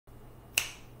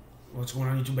What's going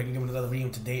on, YouTube? Back again with another video.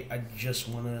 Today, I just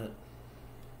want to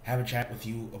have a chat with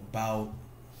you about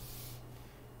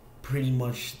pretty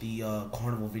much the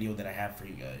carnival video that I have for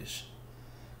you guys.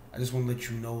 I just want to let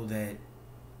you know that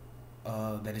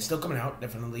that it's still coming out.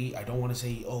 Definitely, I don't want to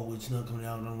say, "Oh, it's not coming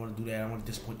out." I don't want to do that. I don't want to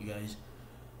disappoint you guys.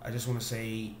 I just want to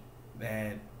say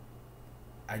that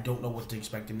I don't know what to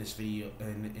expect in this video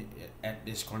and at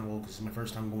this carnival because it's my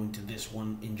first time going to this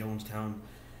one in Jonestown,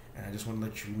 and I just want to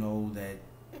let you know that.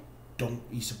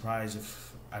 Don't be surprised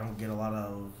if I don't get a lot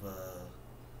of,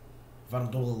 if I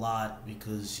don't do a lot,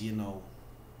 because, you know,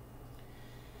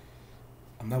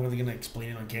 I'm not really going to explain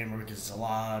it on camera because it's a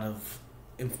lot of,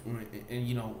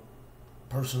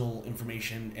 personal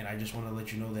information, and I just want to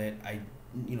let you know that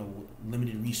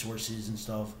limited resources and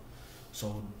stuff,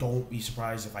 so don't be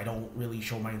surprised if I don't really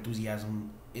show my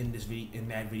enthusiasm in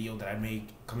that video that I make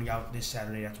coming out this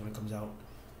Saturday. That's when it comes out.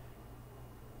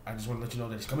 I just want to let you know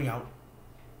that it's coming out.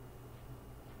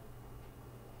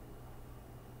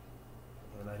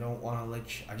 And I don't want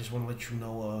to I just want to let you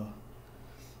know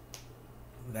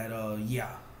that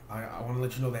I want to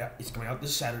let you know that it's coming out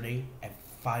this Saturday at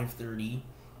 5:30,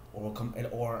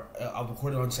 or I'll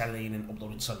record it on Saturday and then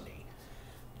upload it Sunday,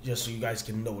 just so you guys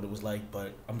can know what it was like.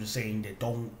 But I'm just saying that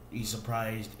don't be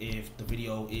surprised if the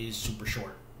video is super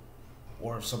short,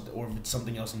 or if it's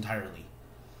something else entirely.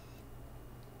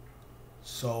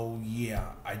 So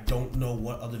yeah, I don't know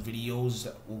what other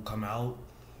videos will come out.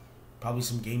 Probably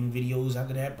some gaming videos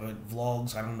after that, but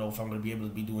vlogs, I don't know if I'm going to be able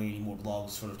to be doing any more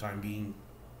vlogs for the time being.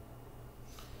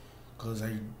 Because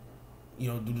due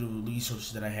to the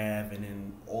resources that I have, and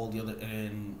then all the other,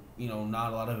 and,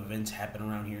 not a lot of events happen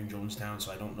around here in Jonestown,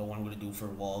 so I don't know what I'm going to do for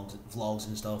vlogs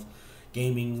and stuff.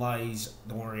 Gaming wise,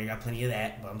 don't worry, I got plenty of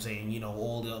that, but I'm saying,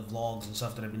 all the vlogs and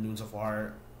stuff that I've been doing so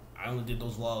far, I only did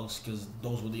those vlogs because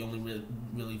those were the only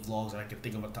really vlogs that I could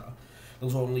think of.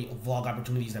 Those were only vlog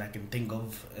opportunities that I can think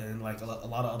of, and like a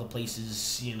lot of other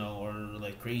places, are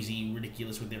like crazy,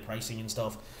 ridiculous with their pricing and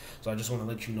stuff. So I just want to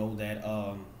let you know that,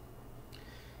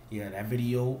 that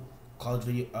video,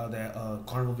 that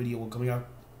carnival video will coming out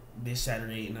this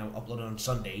Saturday, and I'll upload it on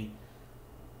Sunday.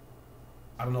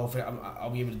 I don't know if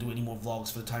I'll be able to do any more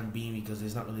vlogs for the time being because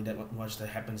there's not really that much that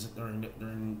happens during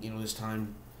this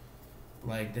time.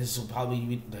 Like, this will probably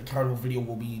be, the carnival video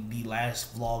will be the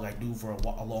last vlog I do for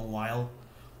a long while,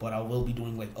 but I will be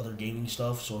doing like other gaming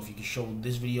stuff. So if you can show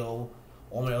this video,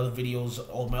 all my other videos,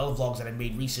 all my other vlogs that I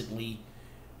made recently,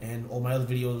 and all my other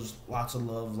videos, lots of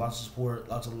love, lots of support,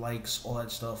 lots of likes, all that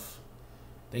stuff.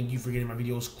 Thank you for getting my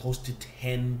videos close to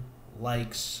 10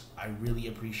 likes. I really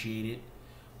appreciate it.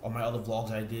 All my other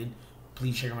vlogs I did,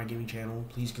 please check out my gaming channel.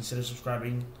 Please consider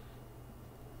subscribing.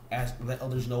 Let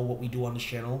others know what we do on this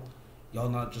channel. Y'all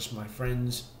not just my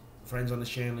friends on this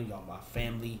channel, y'all my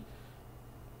family.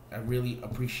 I really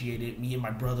appreciate it. Me and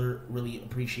my brother really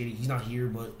appreciate it. He's not here,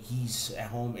 but he's at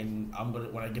home, and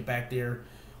when I get back there,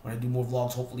 when I do more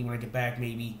vlogs, hopefully when I get back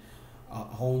maybe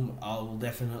home, I'll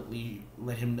definitely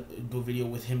let him do a video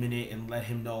with him in it and let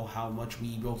him know how much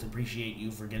we both appreciate you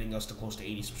for getting us to close to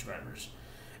 80 subscribers.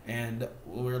 And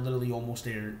we're literally almost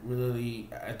there. We're literally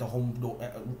at the home door,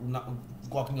 not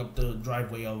walking up the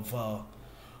driveway of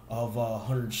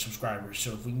 100 subscribers.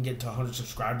 So if we can get to 100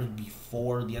 subscribers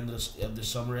before the end of the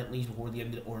summer, at least before the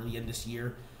end of this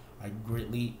year, I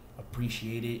greatly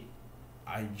appreciate it.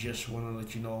 I just want to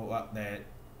let you know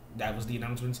that was the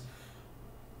announcements.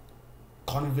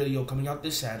 Carnival video coming out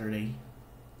this Saturday.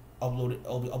 I'll be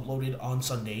uploaded on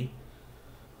Sunday.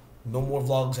 No more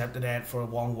vlogs after that for a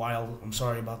long while. I'm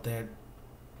sorry about that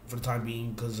for the time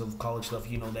being because of college stuff,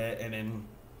 that. And then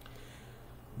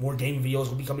more gaming videos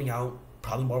will be coming out.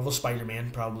 Probably Marvel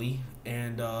Spider-Man, probably.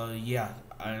 And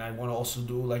and I want to also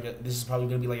do this is probably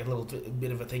gonna be like a little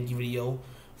bit of a thank you video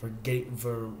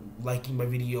for liking my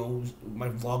videos, my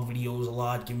vlog videos a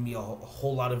lot, giving me a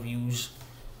whole lot of views.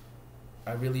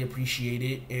 I really appreciate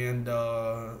it. And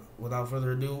without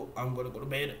further ado, I'm gonna go to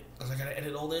bed because I gotta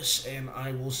edit all this, and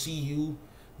I will see you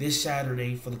this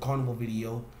Saturday for the carnival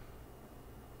video.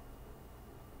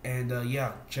 And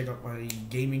check out my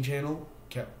gaming channel.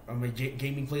 On my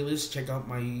gaming playlist,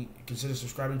 consider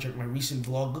subscribing, check my recent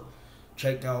vlog,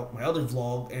 check out my other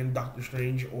vlog and Doctor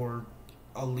Strange, or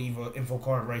I'll leave an info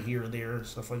card right here or there,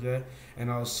 stuff like that. And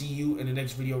I'll see you in the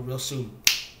next video real soon.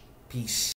 Peace.